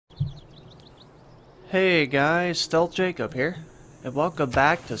Hey guys, StealthJacob here, and welcome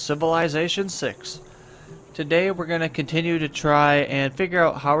back to Civilization 6. Today we're going to continue to try and figure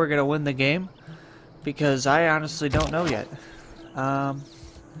out how we're going to win the game, because I honestly don't know yet. I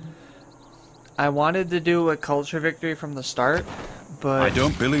wanted to do a culture victory from the start, but I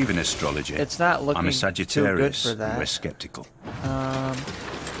don't believe in astrology. it's not looking I'm a too good Sagittarius, for and that. we're skeptical.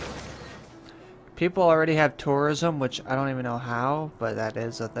 People already have tourism, which I don't even know how, but that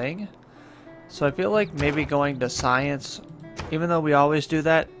is a thing. So I feel like maybe going to science, even though we always do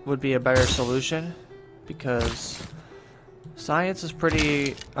that, would be a better solution, because science is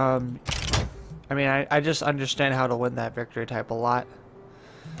pretty, I mean, I just understand how to win that victory type a lot.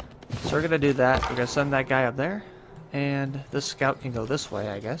 So we're going to do that. We're going to send that guy up there, and this scout can go this way,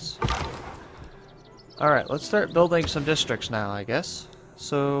 I guess. Alright, let's start building some districts now, I guess.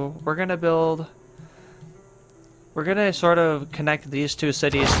 So we're going to sort of connect these two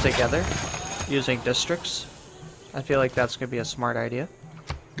cities together using districts. I feel like that's gonna be a smart idea.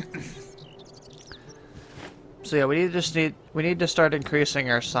 So yeah, we need to start increasing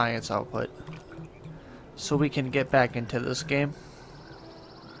our science output so we can get back into this game.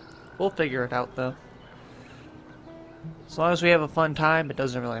 We'll figure it out though. As long as we have a fun time, it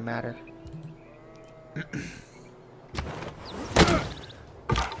doesn't really matter.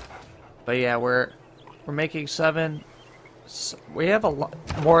 But yeah, we're making 7. We have a lot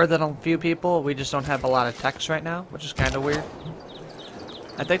more than a few people. We just don't have a lot of techs right now, which is kind of weird.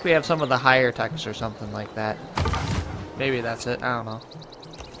 I think we have some of the higher techs or something like that. Maybe that's it. I don't know.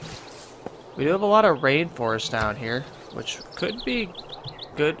 We do have a lot of rainforest down here, which could be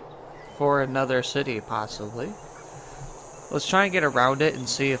good for another city, possibly. Let's try and get around it and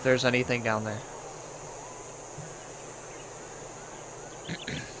see if there's anything down there.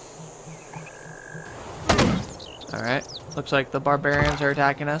 Alright. Looks like the barbarians are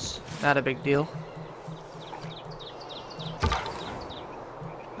attacking us. Not a big deal.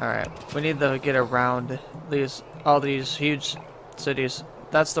 Alright, we need to get around all these huge cities.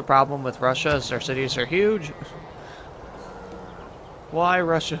 That's the problem with Russia, is their cities are huge. Why,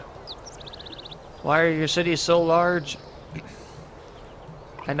 Russia? Why are your cities so large?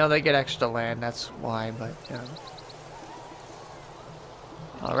 I know they get extra land, that's why, but, you know.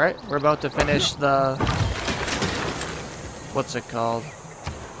 Alright, we're about to finish the... What's it called?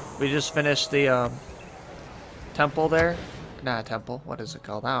 We just finished the temple there. Not a temple. What is it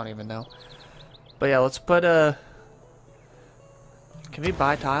called? I don't even know. But yeah, let's put a... Can we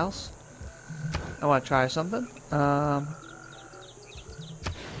buy tiles? I want to try something.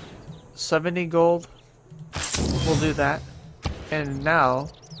 70 gold. We'll do that. And now...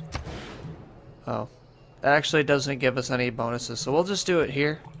 Oh. That actually doesn't give us any bonuses, so we'll just do it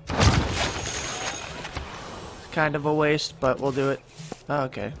here. Kind of a waste, but we'll do it.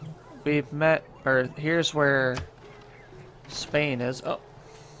 Okay. We've met, or here's where Spain is. Oh.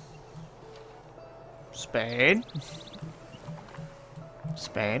 Spain?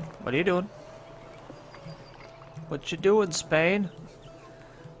 Spain, what are you doing? What you doing, Spain?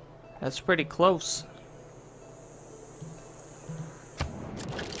 That's pretty close.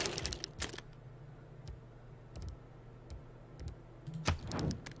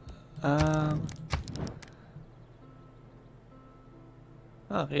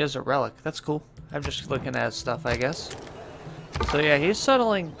 Oh, he has a relic. That's cool. I'm just looking at stuff, I guess. So yeah, he's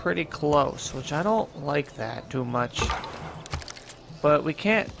settling pretty close, which I don't like that too much. But we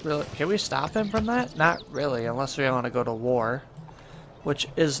can't really... Can we stop him from that? Not really, unless we want to go to war, which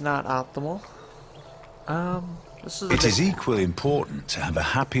is not optimal. It is equally important to have a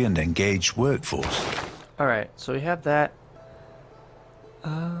happy and engaged workforce. Alright, so we have that.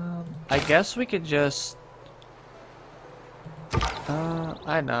 I guess we could just...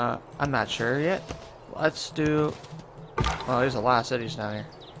 I'm not sure yet. Let's do... Well, there's a lot of cities down here.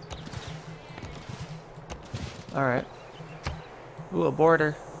 Alright. Ooh, a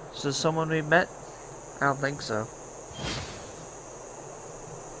border. Is this someone we met? I don't think so.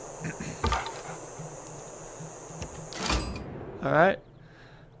 Alright.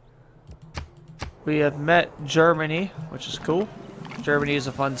 We have met Germany, which is cool. Germany is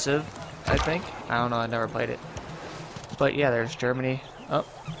a fun civ, I think. I don't know, I never played it. But yeah, there's Germany. Oh.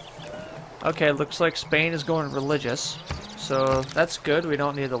 Okay, looks like Spain is going religious. So that's good. We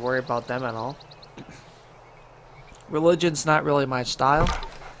don't need to worry about them at all. Religion's not really my style.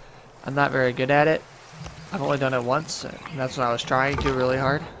 I'm not very good at it. I've only done it once, and that's when I was trying to really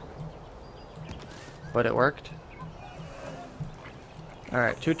hard. But it worked.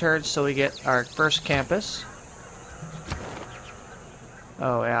 Alright, 2 turns till we get our first campus.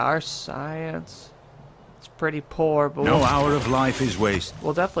 Oh yeah, our science... It's pretty poor, but no hour of life is wasted.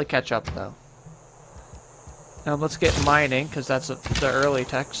 We'll definitely catch up, though. Let's get mining, because that's the early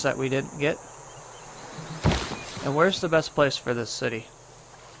text that we didn't get. And where's the best place for this city?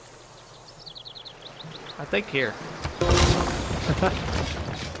 I think here.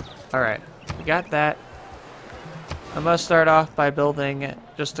 Alright, we got that. I'm gonna start off by building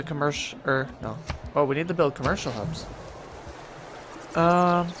just a commercial, no. Oh, we need to build commercial hubs.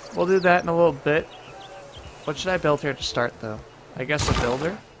 We'll do that in a little bit. What should I build here to start, though? I guess a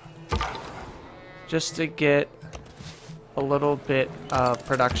builder? Just to get a little bit of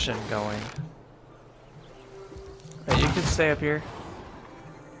production going. Right, you can stay up here.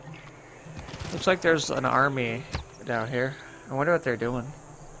 Looks like there's an army down here. I wonder what they're doing.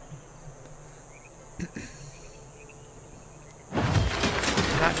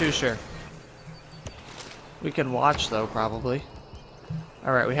 Not too sure. We can watch, though, probably.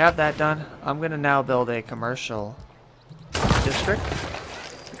 Alright, we have that done. I'm gonna now build a commercial district,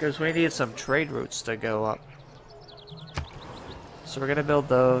 because we need some trade routes to go up. So we're gonna build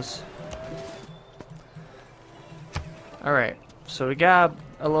those. Alright, so we got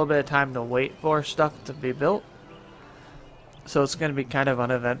a little bit of time to wait for stuff to be built. So it's gonna be kind of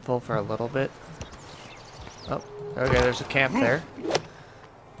uneventful for a little bit. Oh, okay, there's a camp there.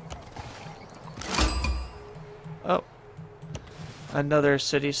 Oh. Another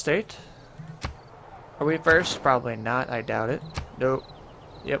city-state. Are we first? Probably not. I doubt it. Nope.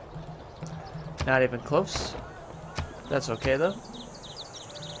 Yep. Not even close. That's okay, though.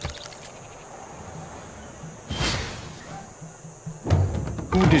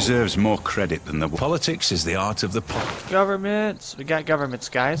 Who deserves more credit than the politics is the art of the Governments. We got governments,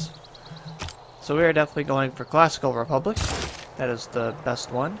 guys. So we are definitely going for classical republic. That is the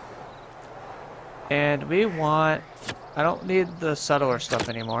best one. And we want... I don't need the settler stuff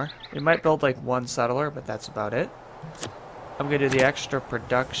anymore. We might build like one settler, but that's about it. I'm gonna do the extra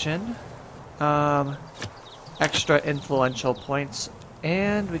production, extra influential points,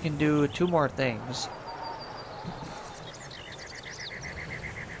 and we can do 2 more things.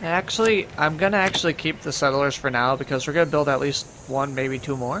 Actually, I'm gonna actually keep the settlers for now because we're gonna build at least 1, maybe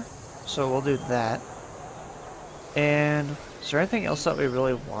 2 more. So we'll do that. And is there anything else that we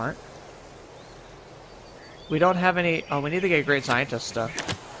really want? We don't have any... Oh, we need to get great scientist stuff.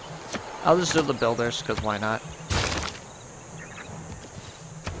 I'll just do the builders, because why not?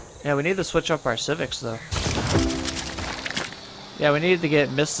 Yeah, we need to switch up our civics, though. Yeah, we need to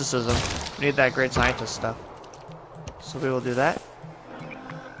get mysticism. We need that great scientist stuff. So we will do that.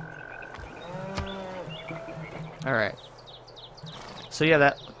 Alright. So yeah,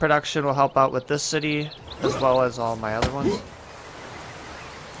 that production will help out with this city, as well as all my other ones.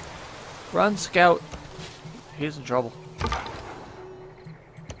 Run, scout! He's in trouble.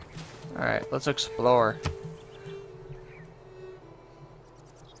 Alright, let's explore.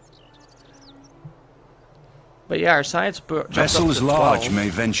 But yeah, our science jumped up vessels to large 12. may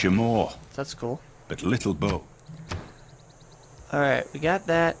venture more, That's cool. but little boat. Alright, we got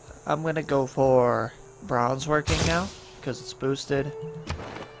that. I'm gonna go for bronze working now, because it's boosted.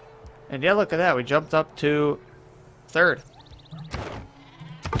 And yeah, look at that. We jumped up to 3rd.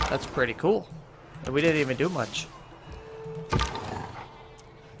 That's pretty cool. And we didn't even do much.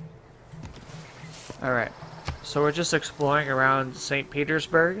 Alright. So we're just exploring around St.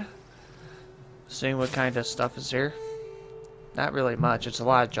 Petersburg. Seeing what kind of stuff is here. Not really much. It's a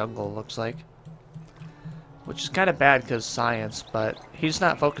lot of jungle, looks like. Which is kind of bad because science, but he's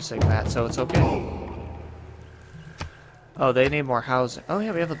not focusing that, so it's okay. Oh, they need more housing. Oh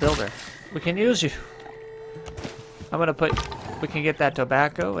yeah, we have a builder. We can use you. I'm gonna put... We can get that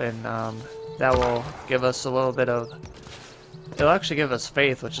tobacco, and that will give us a little bit of... It'll actually give us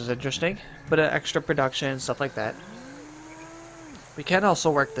faith, which is interesting. But extra production, stuff like that. We can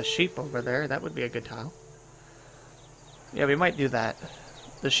also work the sheep over there. That would be a good tile. Yeah, we might do that.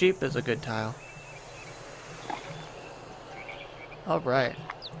 The sheep is a good tile. Alright.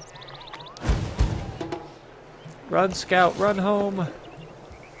 Run, scout, run home!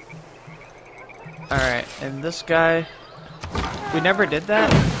 Alright, and this guy... We never did that?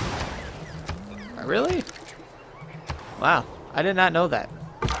 Really? Wow, I did not know that.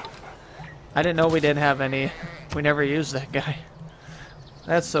 I didn't know we didn't have any... We never used that guy.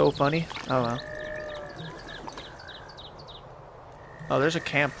 That's so funny. Oh well. Oh, there's a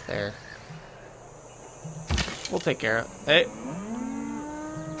camp there. We'll take care of it. Hey!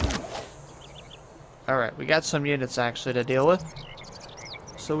 Alright, we got some units actually to deal with.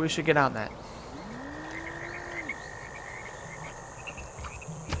 So we should get on that.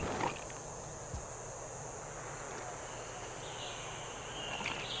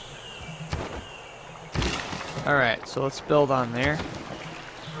 Alright, so let's build on there.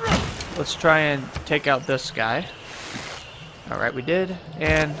 let's try and take out this guy. Alright, we did.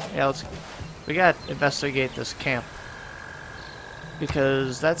 And yeah, we gotta investigate this camp.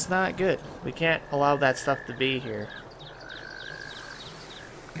 Because that's not good. We can't allow that stuff to be here.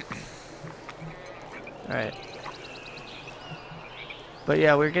 Alright. But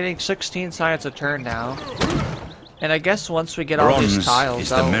yeah, we're getting 16 science a turn now. And I guess once we get all these tiles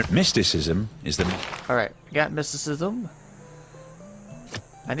is out... the mysticism is the... Alright, we got mysticism.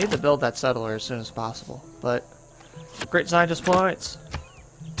 I need to build that settler as soon as possible. But, great scientist points.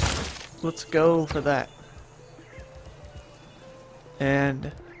 Let's go for that.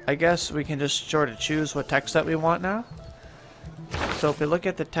 And I guess we can just sort of choose what tech set we want now. So if we look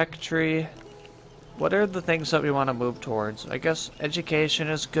at the tech tree, what are the things that we want to move towards? I guess education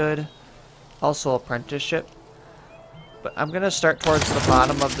is good. Also apprenticeship. But I'm going to start towards the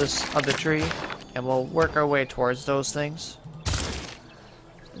bottom of the tree, and we'll work our way towards those things.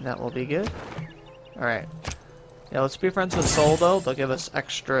 And that will be good. Alright. Yeah, let's be friends with Soul, though. They'll give us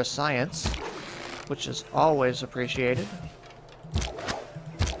extra science, which is always appreciated.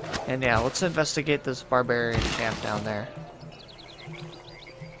 And yeah, let's investigate this barbarian camp down there.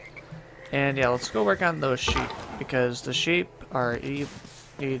 And yeah, let's go work on those sheep, because the sheep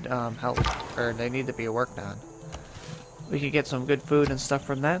need help, or they need to be worked on. We can get some good food and stuff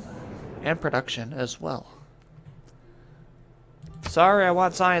from them, and production as well. Sorry, I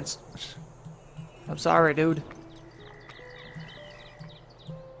want science. I'm sorry, dude.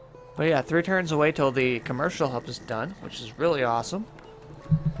 But yeah, 3 turns away till the commercial hub is done, which is really awesome.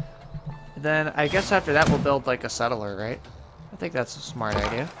 And then I guess after that we'll build like a settler, right? I think that's a smart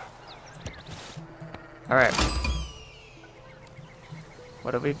idea. Alright.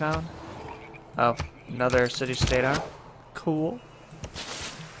 What have we found? Oh, another city-state arm. Cool.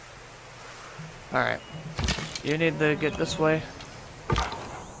 Alright. You need to get this way.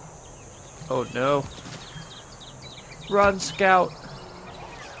 Oh no. Run, Scout!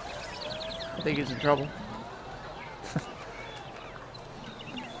 I think he's in trouble.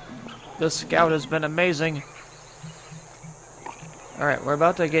 This Scout has been amazing. Alright, we're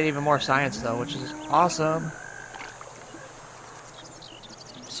about to get even more science though, which is awesome.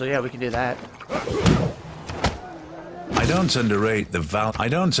 So yeah, we can do that. I don't underrate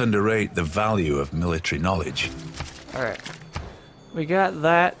the value of military knowledge. Alright. We got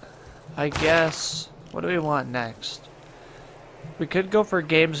that. I guess. What do we want next? We could go for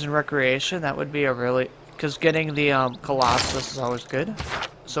games and recreation. That would be a really... Because getting the Colossus is always good.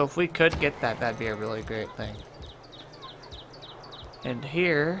 So if we could get that, that'd be a really great thing. And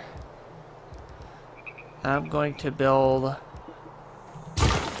here... I'm going to build...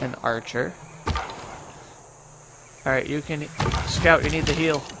 an archer. Alright, you can... Scout, you need to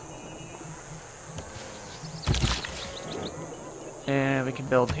heal. And we can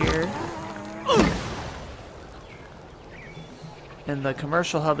build here. And the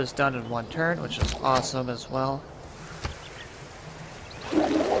commercial hub is done in 1 turn, which is awesome as well.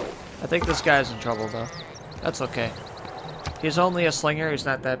 I think this guy's in trouble though. That's okay. He's only a slinger, he's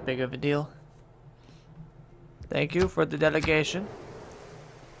not that big of a deal. Thank you for the delegation.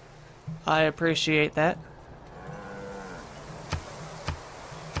 I appreciate that.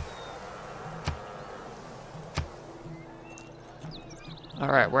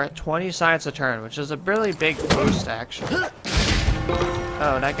 Alright, we're at 20 science a turn, which is a really big boost, actually.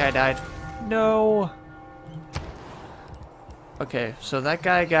 Oh, that guy died. No! Okay, so that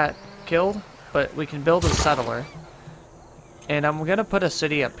guy got killed, but we can build a settler. And I'm gonna put a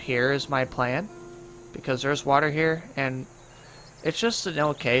city up here is my plan. Because there's water here, and it's just an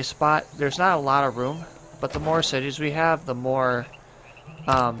okay spot. There's not a lot of room, but the more cities we have, the more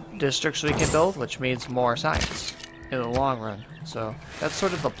districts we can build, which means more science in the long run. So that's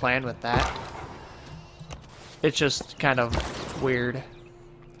sort of the plan with that. It's just kind of weird.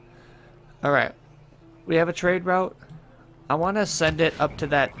 Alright, we have a trade route. I want to send it up to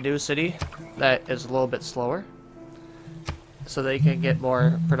that new city that is a little bit slower, so they can get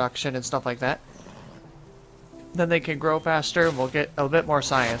more production and stuff like that. Then they can grow faster, and we'll get a bit more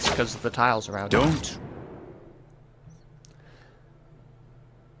science because of the tiles around it. Don't.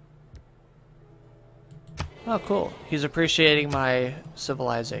 Oh, cool. He's appreciating my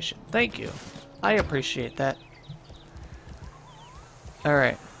civilization. Thank you. I appreciate that.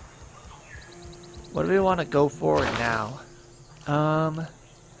 Alright. What do we want to go for now?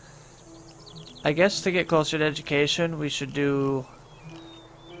 I guess to get closer to education, we should do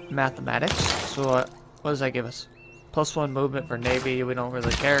mathematics. So what does that give us? +1 movement for Navy. We don't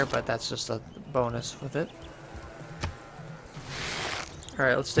really care, but that's just a bonus with it.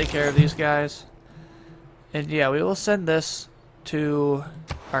 Alright, let's take care of these guys. And yeah, we will send this to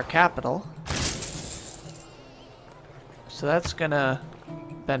our capital. So that's gonna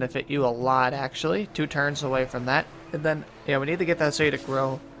benefit you a lot, actually. 2 turns away from that. And then, yeah, we need to get that city to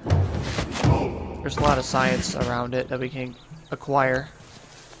grow. There's a lot of science around it that we can acquire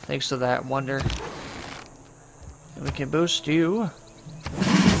thanks to that wonder. And we can boost you.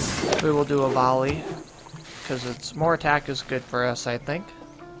 We will do a volley because it's more attack is good for us, I think.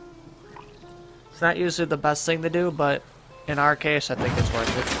 It's not usually the best thing to do, but in our case, I think it's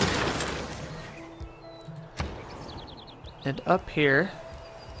worth it. And up here,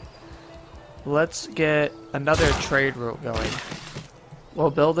 let's get another trade route going.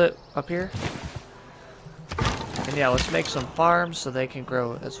 We'll build it up here. And yeah, let's make some farms so they can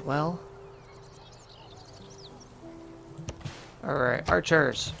grow as well. Alright,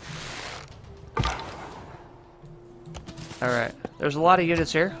 archers. Alright, there's a lot of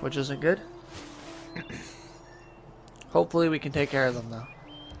units here, which isn't good. Hopefully we can take care of them though.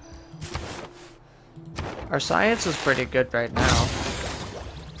 Our science is pretty good right now.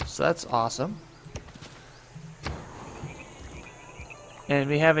 So that's awesome. And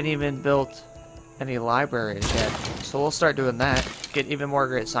we haven't even built any libraries yet. So we'll start doing that. Get even more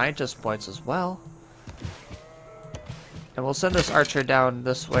great scientist points as well. And we'll send this archer down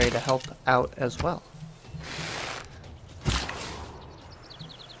this way to help out as well.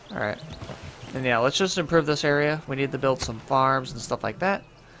 Alright. And yeah, let's just improve this area. We need to build some farms and stuff like that.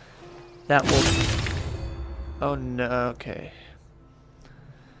 That will... Oh no, okay.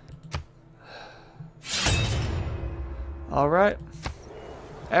 Alright.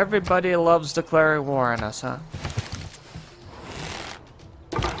 Everybody loves declaring war on us, huh?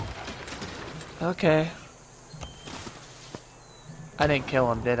 Okay. I didn't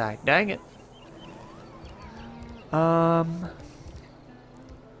kill him, did I? Dang it.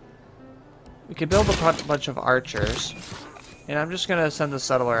 We could build a bunch of archers. And I'm just gonna send the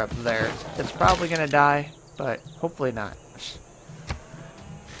settler up there. It's probably gonna die, but hopefully not.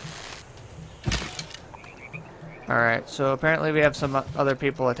 Alright, so apparently we have some other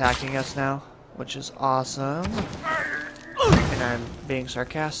people attacking us now, which is awesome. And I'm being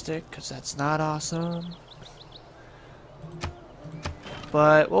sarcastic, because that's not awesome.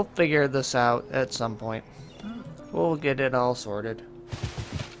 But we'll figure this out at some point. We'll get it all sorted.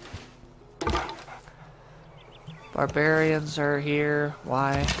 Barbarians are here.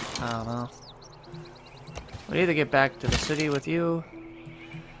 Why? I don't know. We need to get back to the city with you.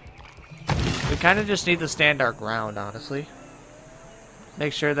 We kind of just need to stand our ground, honestly.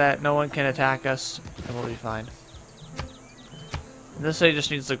 Make sure that no one can attack us, and we'll be fine. And this city just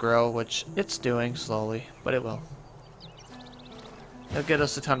needs to grow, which it's doing slowly, but it will. It'll get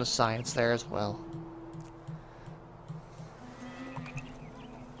us a ton of science there as well.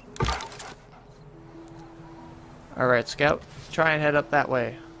 Alright, Scout. Try and head up that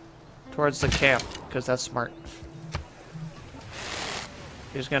way. Towards the camp, because that's smart.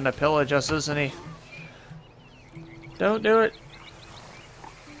 He's gonna pillage us, isn't he? Don't do it.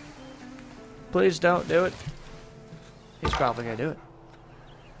 Please don't do it. He's probably gonna do it.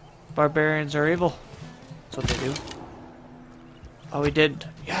 Barbarians are evil. That's what they do. Oh, he did.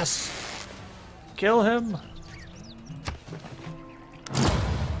 Yes! Kill him!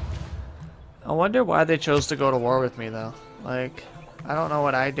 I wonder why they chose to go to war with me, though. Like, I don't know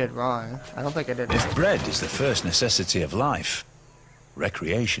what I did wrong. I don't think I did anything. If bread is the first necessity of life,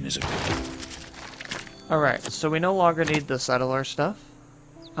 recreation is a good. Alright, so we no longer need the settler stuff.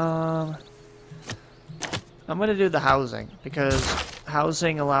 I'm gonna do the housing, because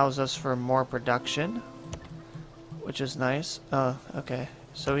housing allows us for more production, which is nice. Oh, okay.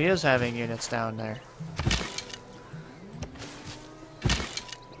 So he is having units down there.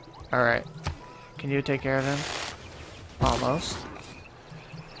 Alright. Can you take care of him? Almost.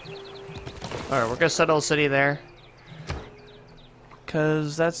 Alright, we're gonna settle a city there.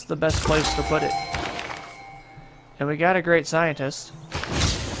 Because that's the best place to put it. And we got a great scientist.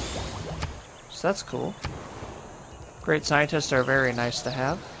 So that's cool. Great scientists are very nice to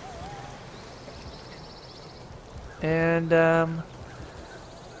have. And, I'm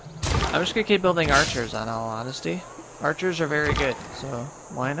just gonna keep building archers, in all honesty. Archers are very good, so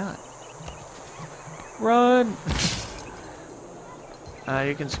why not? Run!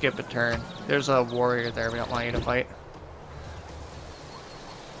 You can skip a turn. There's a warrior there we don't want you to fight.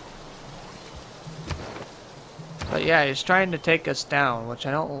 But yeah, he's trying to take us down, which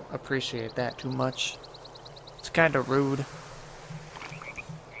I don't appreciate that too much. It's kind of rude.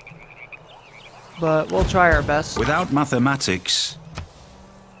 But we'll try our best. Without mathematics.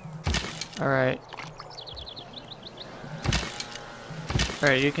 Alright.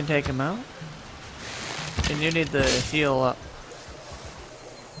 Alright, you can take him out. And you need to heal up.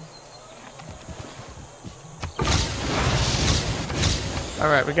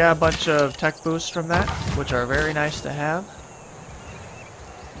 Alright, we got a bunch of tech boosts from that, which are very nice to have.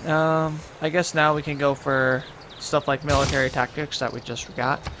 I guess now we can go for stuff like military tactics that we just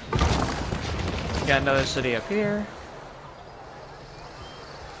forgot. We got another city up here.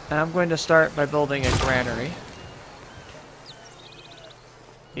 And I'm going to start by building a granary.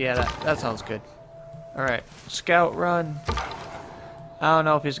 Yeah, that sounds good. Alright, scout run. I don't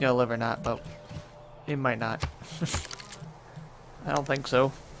know if he's gonna live or not, but he might not. I don't think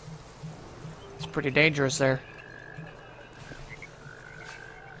so. It's pretty dangerous there.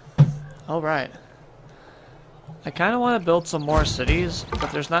 Alright. I kind of want to build some more cities,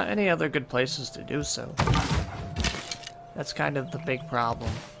 but there's not any other good places to do so. That's kind of the big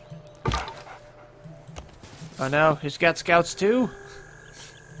problem. Oh no, he's got scouts too?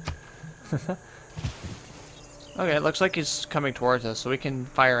 Okay, it looks like he's coming towards us, so we can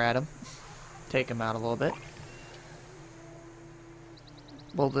fire at him. Take him out a little bit.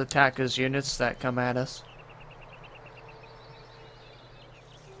 We'll attack his units that come at us.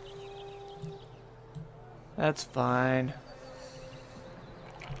 That's fine.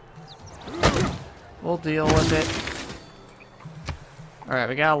 We'll deal with it. Alright,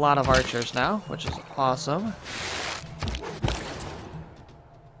 we got a lot of archers now, which is awesome.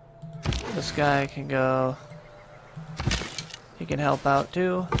 This guy can go... He can help out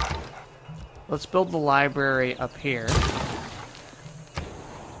too. Let's build the library up here.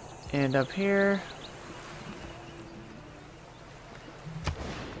 And up here...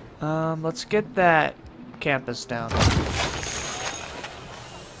 let's get that campus down.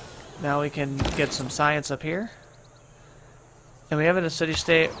 Now we can get some science up here. And we have in a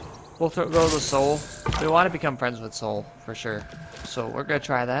city-state, we'll go to Seoul. We want to become friends with Seoul, for sure. So we're going to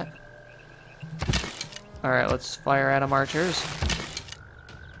try that. Alright, let's fire at them, archers.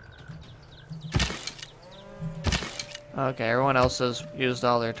 Okay, everyone else has used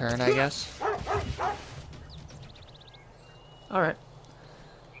all their turn, I guess. Alright.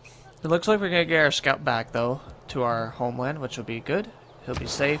 It looks like we're going to get our scout back, though, to our homeland, which will be good. He'll be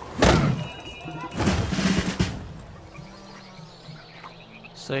safe.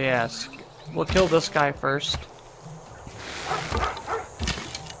 So yes, we'll kill this guy first.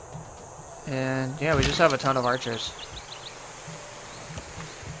 And yeah, we just have a ton of archers.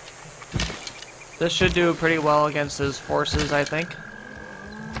 This should do pretty well against his forces, I think.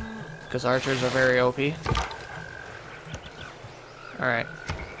 Because archers are very OP. Alright.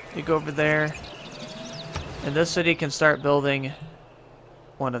 You go over there. And this city can start building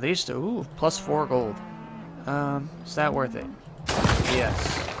one of these two. Ooh, plus 4 gold. Is that worth it?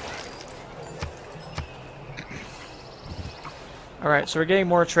 Yes. Alright, so we're getting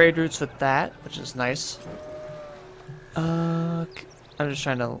more trade routes with that, which is nice. I'm just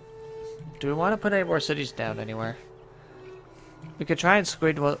trying to... Do we want to put any more cities down anywhere? We could try and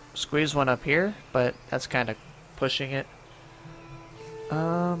squeeze one up here, but that's kind of pushing it.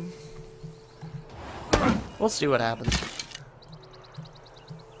 We'll see what happens.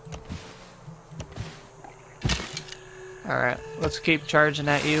 Alright, let's keep charging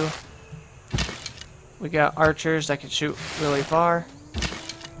at you. We got archers that can shoot really far.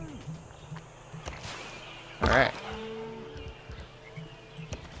 Alright.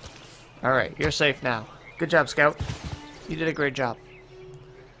 Alright, you're safe now. Good job, Scout. You did a great job.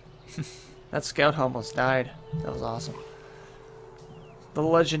 That Scout almost died. That was awesome. The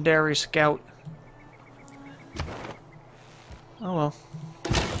legendary Scout. Oh well.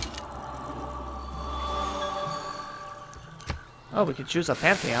 Oh, we could choose a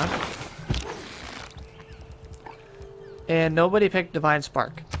Pantheon. And nobody picked Divine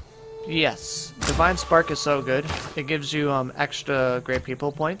Spark. Yes, Divine Spark is so good. It gives you extra great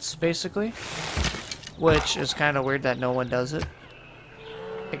people points, basically. Which is kind of weird that no one does it.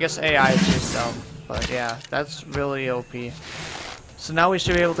 I guess AI is just dumb. But yeah, that's really OP. So now we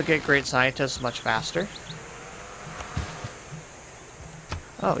should be able to get great scientists much faster.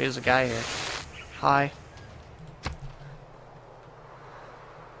 Oh, here's a guy here. Hi.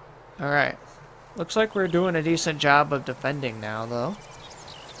 Alright. Looks like we're doing a decent job of defending now, though.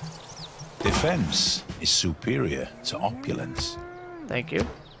 Defense is superior to opulence. Thank you.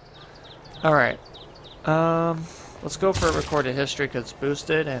 Alright. Let's go for recorded history because it's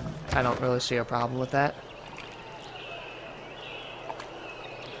boosted, and I don't really see a problem with that.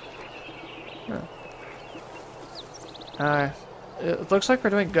 It looks like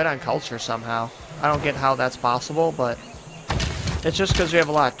we're doing good on culture somehow. I don't get how that's possible, but it's just because we have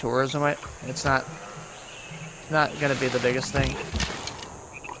a lot of tourism. It's not gonna be the biggest thing.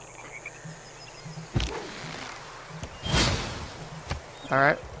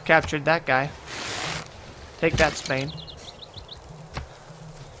 Alright, captured that guy. Take that, Spain.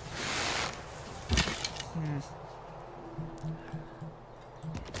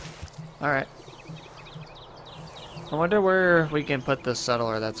 Alright. I wonder where we can put this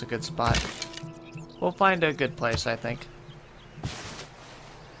settler. That's a good spot. We'll find a good place, I think.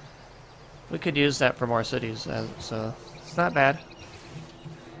 We could use that for more cities, so it's not bad.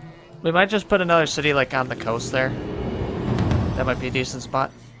 We might just put another city like on the coast there. That might be a decent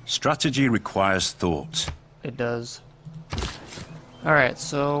spot. Strategy requires thought. It does. Alright,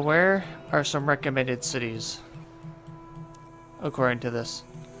 so where are some recommended cities? According to this.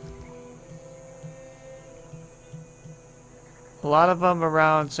 A lot of them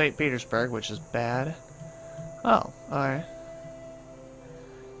around St. Petersburg, which is bad. Oh, alright.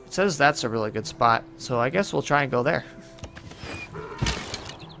 It says that's a really good spot, so I guess we'll try and go there.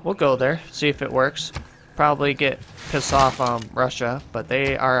 We'll go there, see if it works. Probably get pissed off Russia, but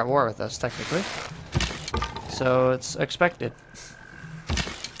they are at war with us, technically. So it's expected.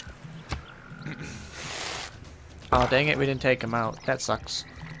 Oh, dang it, we didn't take them out. That sucks.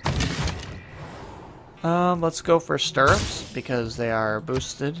 Let's go for stirrups, because they are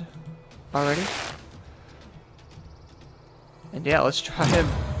boosted already. And yeah, let's try him.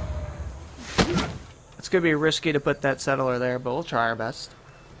 It's gonna be risky to put that settler there, but we'll try our best.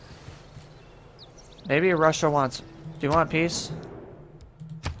 Maybe Russia wants... Do you want peace?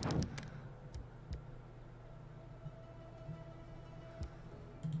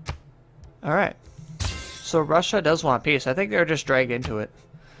 Alright. So Russia does want peace. I think they're just dragged into it.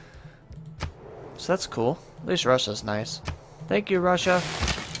 So that's cool. At least Russia's nice. Thank you, Russia,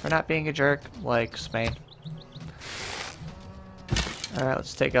 for not being a jerk like Spain. Alright,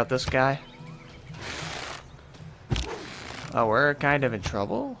 let's take out this guy. Oh, we're kind of in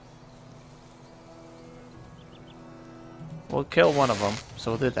trouble. We'll kill one of them,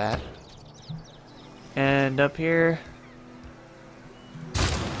 so we'll do that. And up here,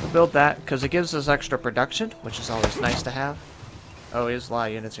 we'll build that, because it gives us extra production, which is always nice to have. Oh, there's a lot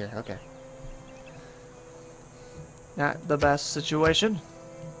of units here, okay. Not the best situation.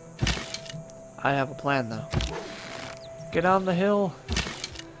 I have a plan, though. Get on the hill.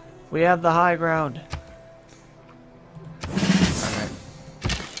 We have the high ground.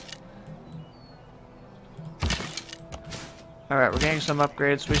 Alright, we're getting some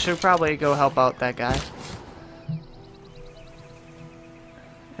upgrades. We should probably go help out that guy.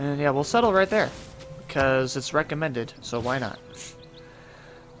 And yeah, we'll settle right there. Because it's recommended, so why not?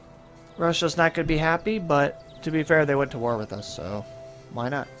 Russia's not going to be happy, but to be fair, they went to war with us, so why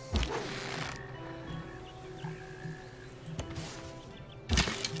not?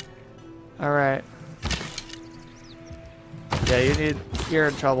 Alright. Yeah, you're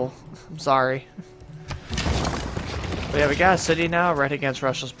in trouble. I'm sorry. But yeah, we got a city now right against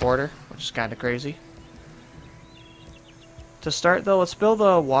Russia's border, which is kind of crazy. To start though, let's build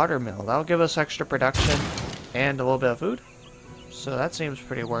a water mill. That'll give us extra production and a little bit of food. So that seems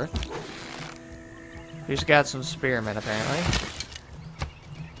pretty worth. He's got some spearmen apparently.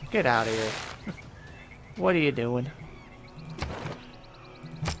 Get out of here. What are you doing?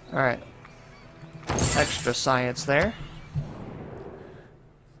 Alright. Extra science there.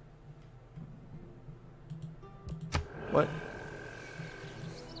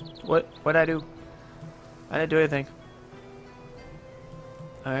 What? What'd I do? I didn't do anything.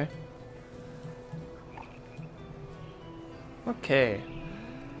 Alright. Okay.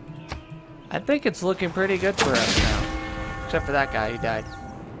 I think it's looking pretty good for us now. Except for that guy, he died.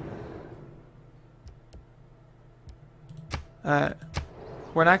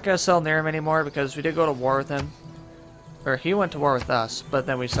 We're not gonna sell near him anymore because we did go to war with him. Or he went to war with us, but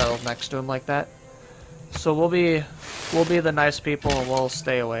then we settled next to him like that. So we'll be the nice people and we'll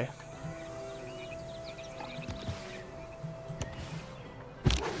stay away.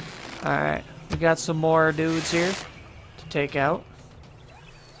 Alright, we got some more dudes here to take out.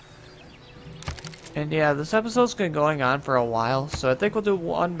 And yeah, this episode's been going on for a while, so I think we'll do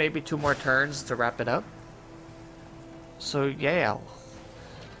one, maybe two more turns to wrap it up. So yeah.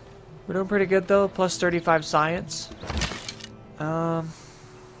 We're doing pretty good though, plus 35 science. I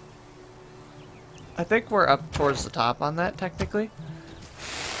think we're up towards the top on that, technically.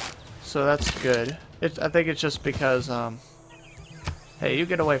 So that's good. I think it's just because, hey, you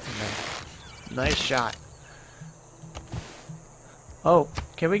get away from me. Nice shot. Oh,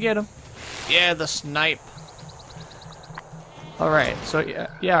 can we get him? Yeah, the snipe. Alright, so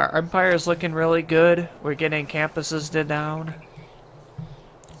yeah, our empire is looking really good. We're getting campuses down.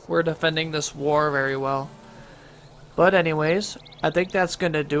 We're defending this war very well. But anyways, I think that's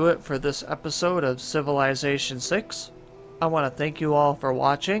going to do it for this episode of Civilization 6. I want to thank you all for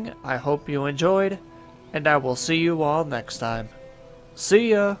watching. I hope you enjoyed, and I will see you all next time.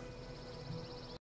 See ya!